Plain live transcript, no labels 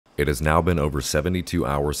It has now been over 72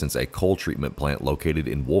 hours since a coal treatment plant located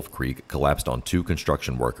in Wolf Creek collapsed on 2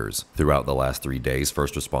 construction workers. Throughout the last 3 days,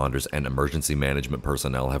 first responders and emergency management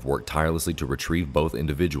personnel have worked tirelessly to retrieve both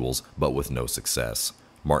individuals, but with no success.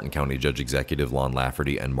 Martin County Judge Executive Lon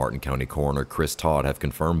Lafferty and Martin County Coroner Chris Todd have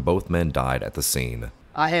confirmed both men died at the scene.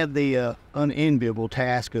 I have the unenviable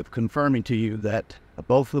task of confirming to you that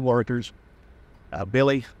both of the workers,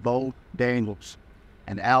 Billy Bo Daniels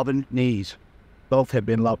and Alvin Nees, both have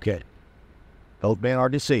been located. Both men are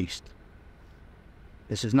deceased.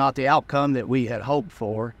 This is not the outcome that we had hoped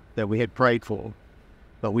for, that we had prayed for,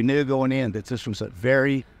 but we knew going in that this was a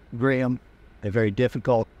very grim, a very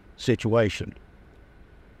difficult situation.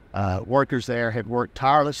 Workers there have worked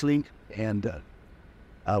tirelessly, and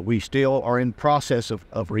we still are in process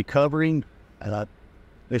of recovering.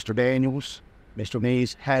 Mr. Daniels, Mr.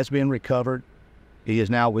 Nees has been recovered. He is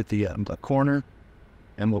now with the coroner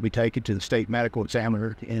and will be taken to the state medical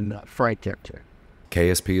examiner in Frank territory.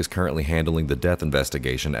 KSP is currently handling the death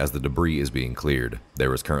investigation as the debris is being cleared.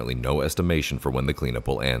 There is currently no estimation for when the cleanup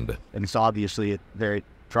will end. And it's obviously a very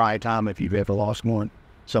trying time if you've ever lost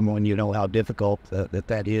someone, you know how difficult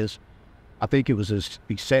that is. I think it was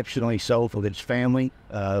exceptionally so for his family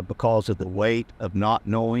because of the weight of not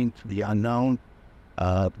knowing the unknown,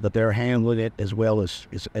 but they're handling it as well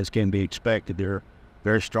as can be expected. They're a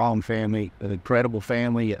very strong family, an incredible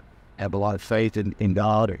family, have a lot of faith in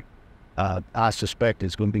God. I suspect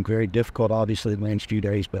it's going to be very difficult, obviously, the next few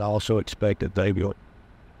days, but I also expect that they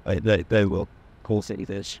will pull through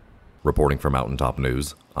this. Reporting for Mountaintop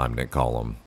News, I'm Nick Collum.